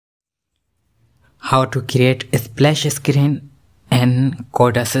how to create a splash screen in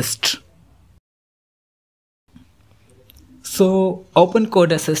CodeAsisst. So open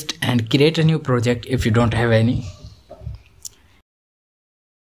CodeAsistt and create a new project if you don't have any.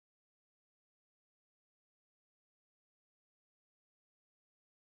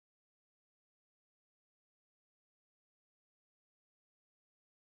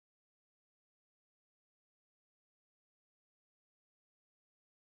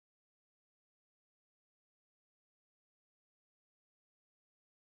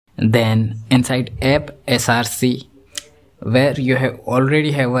 Then inside app src, where you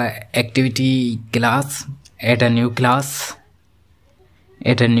already have a activity class, add a new class,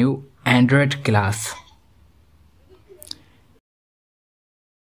 add a new Android class.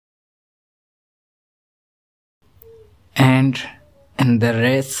 And in the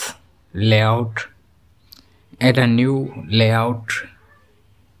res layout, add a new layout.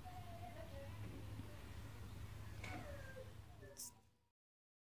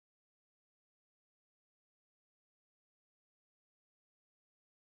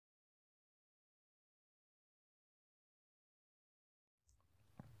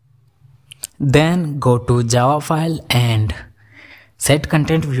 Then go to Java file and set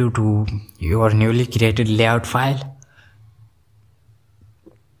content view to your newly created layout file,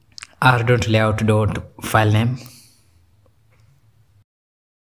 r.layout.file name.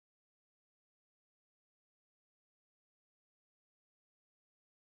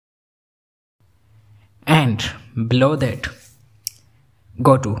 And below that,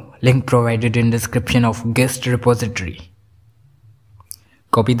 go to link provided in description of guest repository.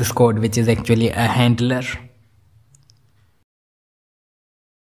 Copy this code, which is actually a handler,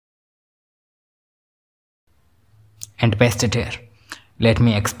 and paste it here. Let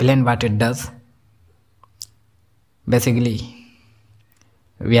me explain what it does. Basically,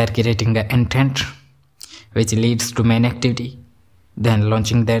 we are creating an intent which leads to main activity, then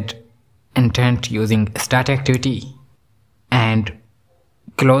launching that intent using start activity, and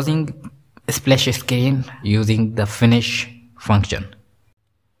closing splash screen using the finish function.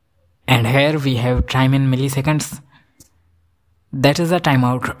 And here we have time in milliseconds. That is a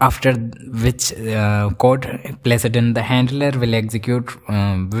timeout after which code placed in the handler will execute,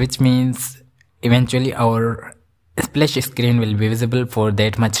 which means eventually our splash screen will be visible for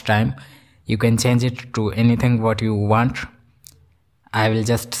that much time. You can change it to anything what you want. I will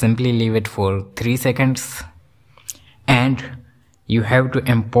just simply leave it for 3 seconds. And you have to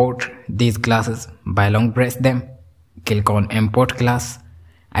import these classes. By long press them, click on import class,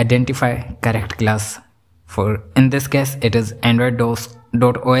 identify correct class. For in this case it is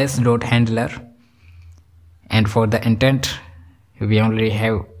android.os.handler, and for the intent we only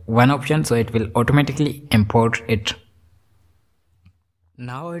have one option, so it will automatically import it.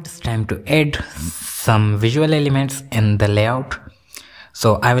 Now it's time to add some visual elements in the layout.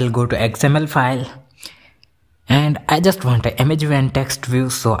 So I will go to XML file, and I just want an image view and text view,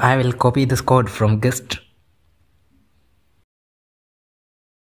 so I will copy this code from gist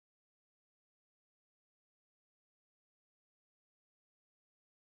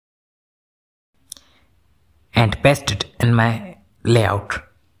and paste it in my layout.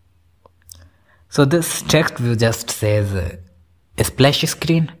 So this text view just says a splash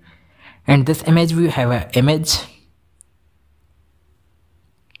screen, and this image view have an image.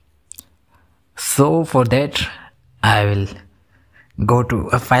 So for that I will go to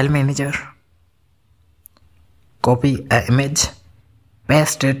a file manager, copy an image,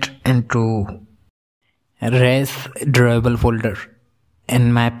 paste it into res drawable folder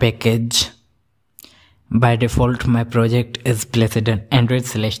in my package. By default, my project is placed in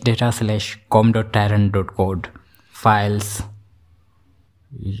android/data/com.tyrant.code files.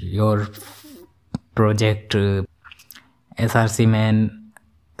 Your project src main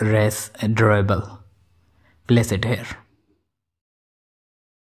res drawable. Place it here.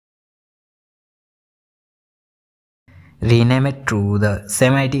 Rename it to the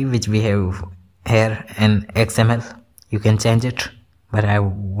same ID which we have here in XML. You can change it, but I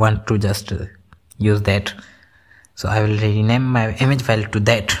want to just use that, so I will rename my image file to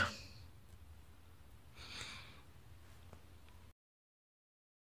that.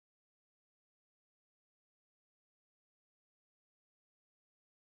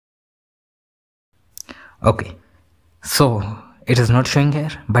 Okay, so it is not showing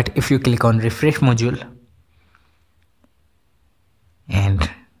here, but if you click on refresh module and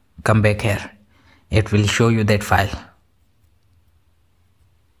come back here, it will show you that file.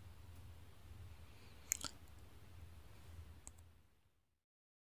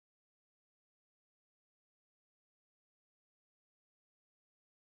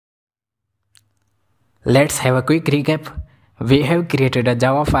 Let's have a quick recap. We have created a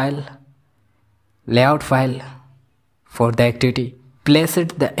Java file, layout file for the activity,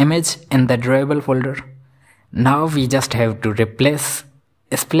 placed the image in the drawable folder. Now we just have to replace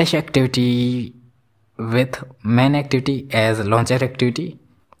splash activity with main activity as launcher activity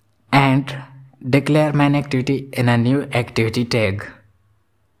and declare main activity in a new activity tag.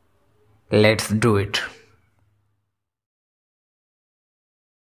 Let's do it.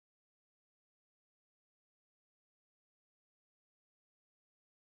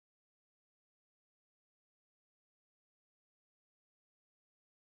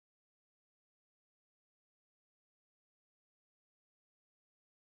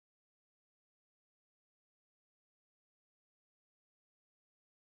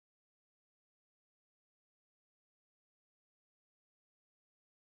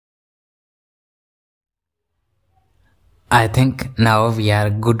 I think now we are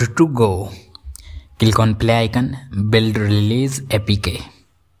good to go. Click on play icon, build release APK.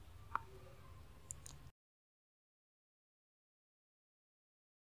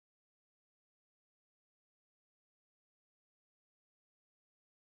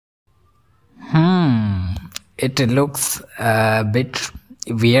 It looks a bit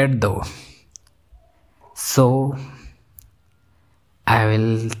weird though. So I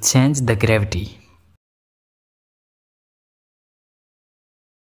will change the gravity.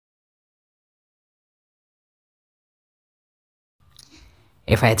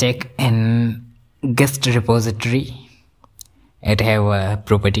 If I check in guest repository, it have a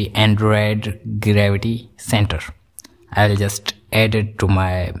property Android gravity center. I will just add it to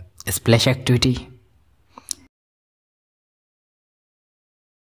my splash activity.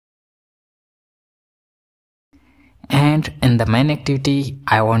 And in the main activity,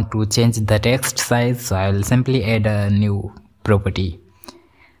 I want to change the text size, so I will simply add a new property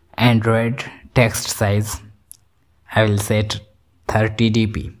Android text size. I will set 30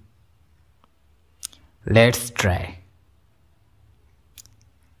 dp. Let's try.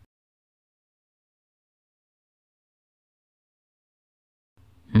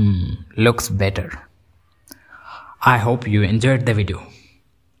 Looks better. I hope you enjoyed the video.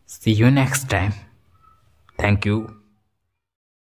 See you next time. Thank you.